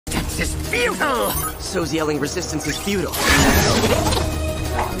is futile! So's yelling resistance is futile.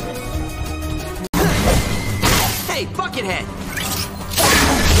 Hey, Buckethead!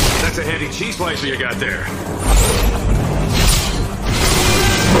 That's a handy cheese slicer you got there.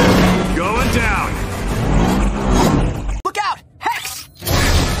 Going down! Look out! Hex!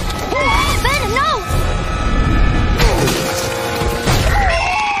 Ben, no!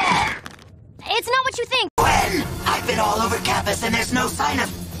 It's not what you think. Gwen! I've been all over campus and there's no sign of...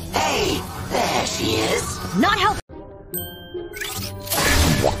 Hey, there she is. Not help.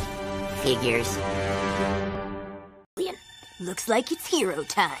 Figures. Looks like it's hero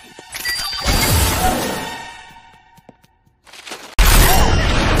time.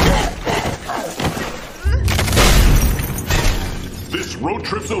 This road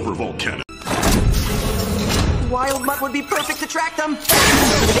trip's over, Volcanic. Wild Mutt would be perfect to track them.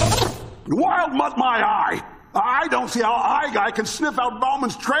 Wild Mutt my eye! I don't see how Eye Guy can sniff out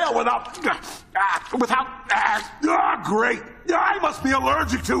Bauman's trail without... great! I must be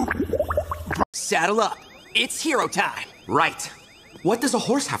allergic to... Saddle up. It's hero time. Right. What does a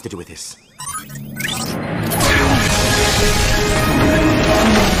horse have to do with this?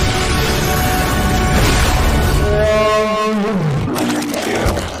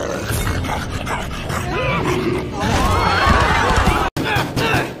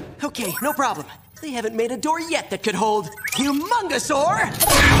 Okay, no problem. They haven't made a door yet that could hold Humongosaur!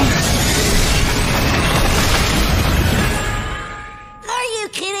 Are you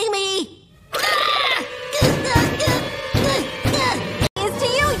kidding me? It's to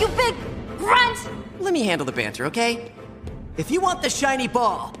you, you big grunt! Let me handle the banter, okay? If you want the shiny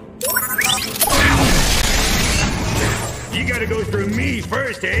ball... You gotta go through me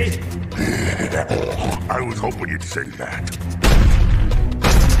first, eh? I was hoping you'd say that.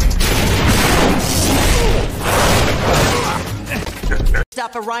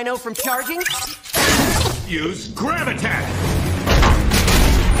 Stop a rhino from charging? Use grab attack!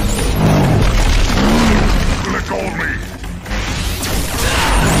 Let go of me!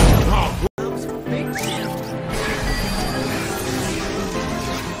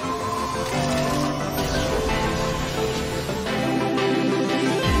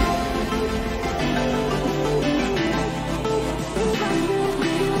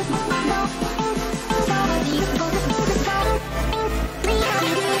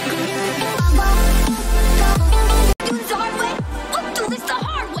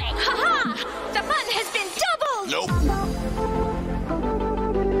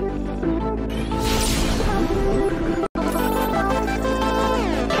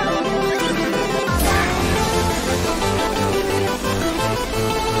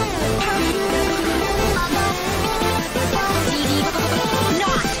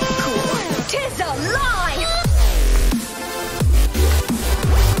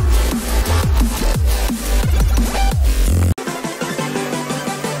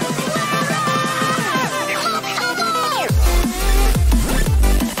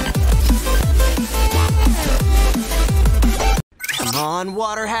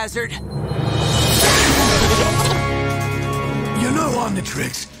 Water hazard. You know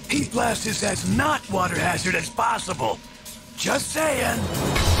Omnitrix, Heat Blast is as not water hazard as possible. Just saying.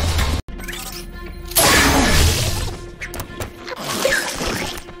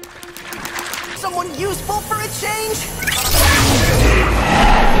 Someone useful for a change?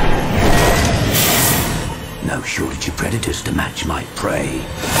 No shortage of predators to match my prey.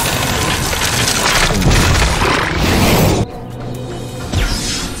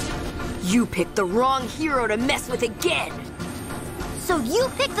 You picked the wrong hero to mess with again! So you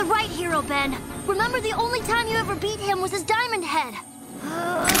picked the right hero, Ben. Remember the only time you ever beat him was his Diamond Head.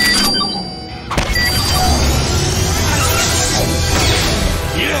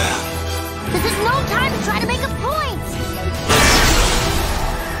 Yeah! This is no time to try to make a point!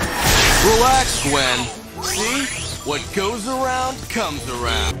 Relax, Gwen. See? What goes around comes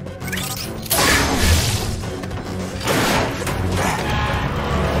around.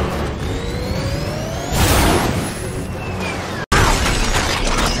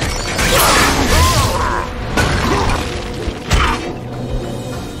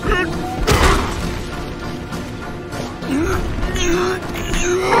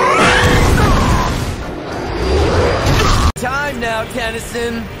 Time now,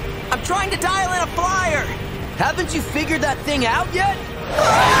 Tennyson. I'm trying to dial in a flyer. Haven't you figured that thing out yet?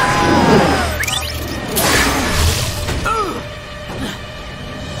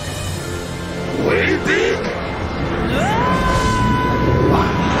 Way big!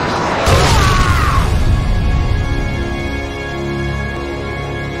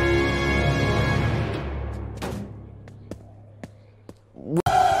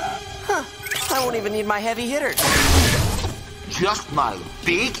 don't even need my heavy hitters. Just my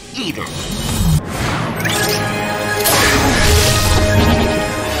big eater.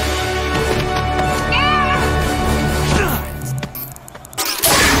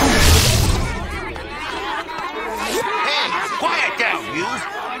 Hey, quiet down, yous.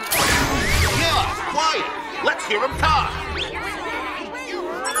 Yeah, quiet. Let's hear him talk.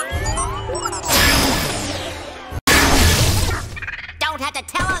 Don't have to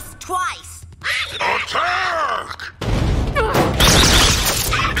tell us twice. Attack!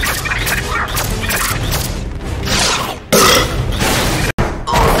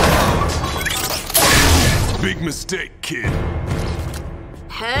 Big mistake, kid.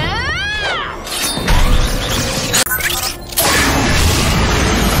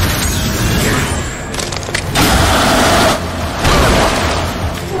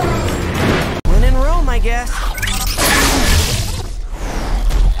 When in Rome, I guess.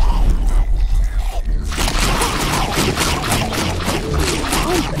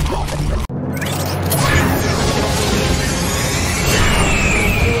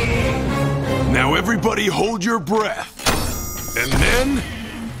 Now everybody hold your breath. And then...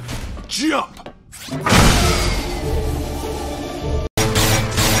 jump!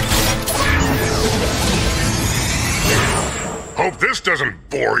 Hope this doesn't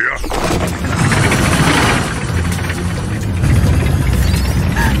bore you.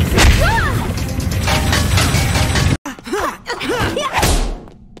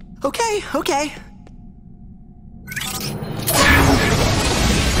 Okay, okay.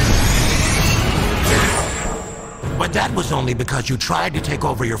 But that was only because you tried to take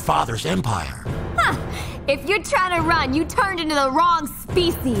over your father's empire. Huh. If you're trying to run, you turned into the wrong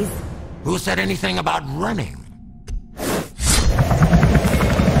species. Who said anything about running?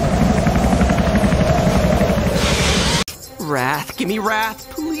 Wrath, give me Wrath.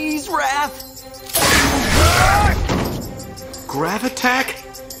 Please, Wrath. Grav attack?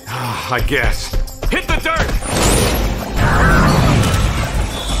 I guess. Hit the dirt!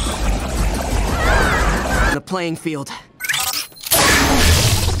 The playing field.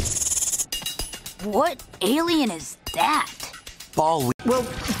 What alien is that? Ball. Well,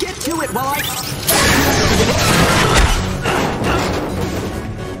 get to it while I...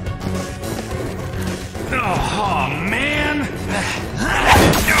 Oh, man!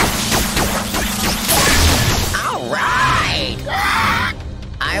 All right!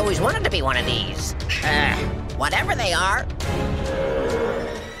 I always wanted to be one of these. Whatever they are.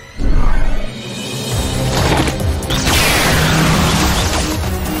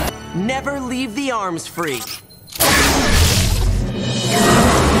 Never leave the arms free.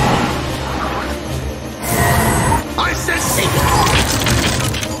 I said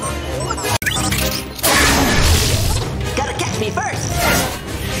Gotta catch me first.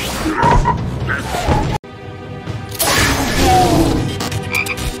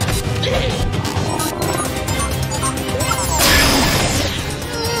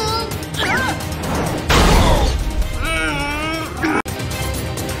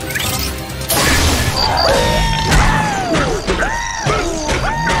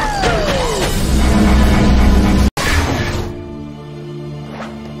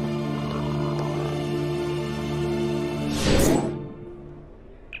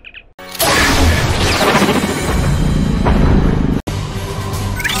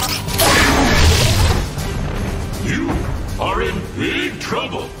 are in big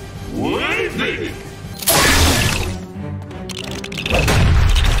trouble. Way big.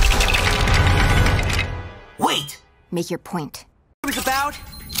 Wait! Make your point. It was about...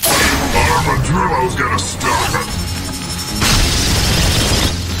 Armadillo's gonna stop it.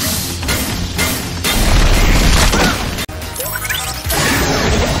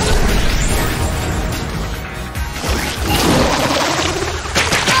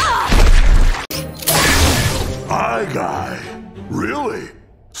 Guy? Really?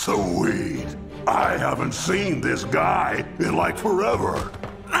 Sweet. I haven't seen this guy in like forever.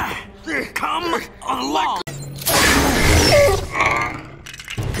 Come along.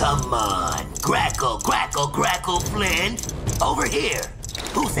 Come on. Crackle, crackle, crackle, Flynn. Over here.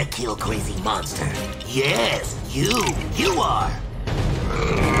 Who's that kill crazy monster? Yes, you. You are.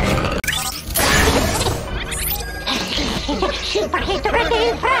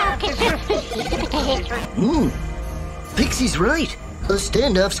 Pixie's right. A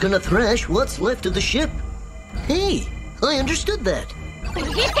standoff's gonna thrash what's left of the ship. Hey, I understood that.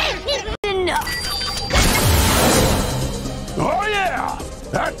 Enough. Oh yeah!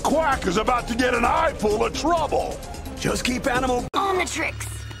 That quack is about to get an eye full of trouble. Just keep animal... Omnitrix.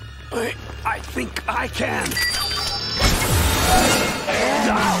 I think I can.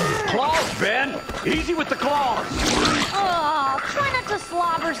 Down! Claws, Ben! Easy with the claws. Oh, try not to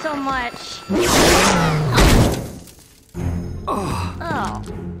slobber so much. Oh,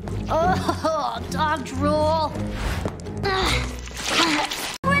 dog drool.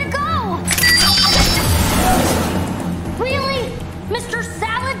 Where'd it go? Really? Mr.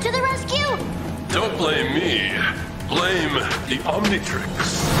 Salad to the rescue? Don't blame me. Blame the Omnitrix.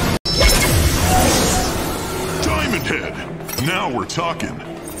 Diamond Head! Now we're talking.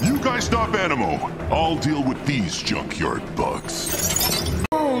 You guys stop Animo. I'll deal with these junkyard bugs.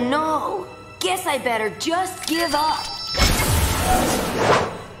 Oh no. Guess I better just give up.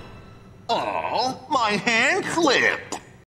 Oh, my hand clipped.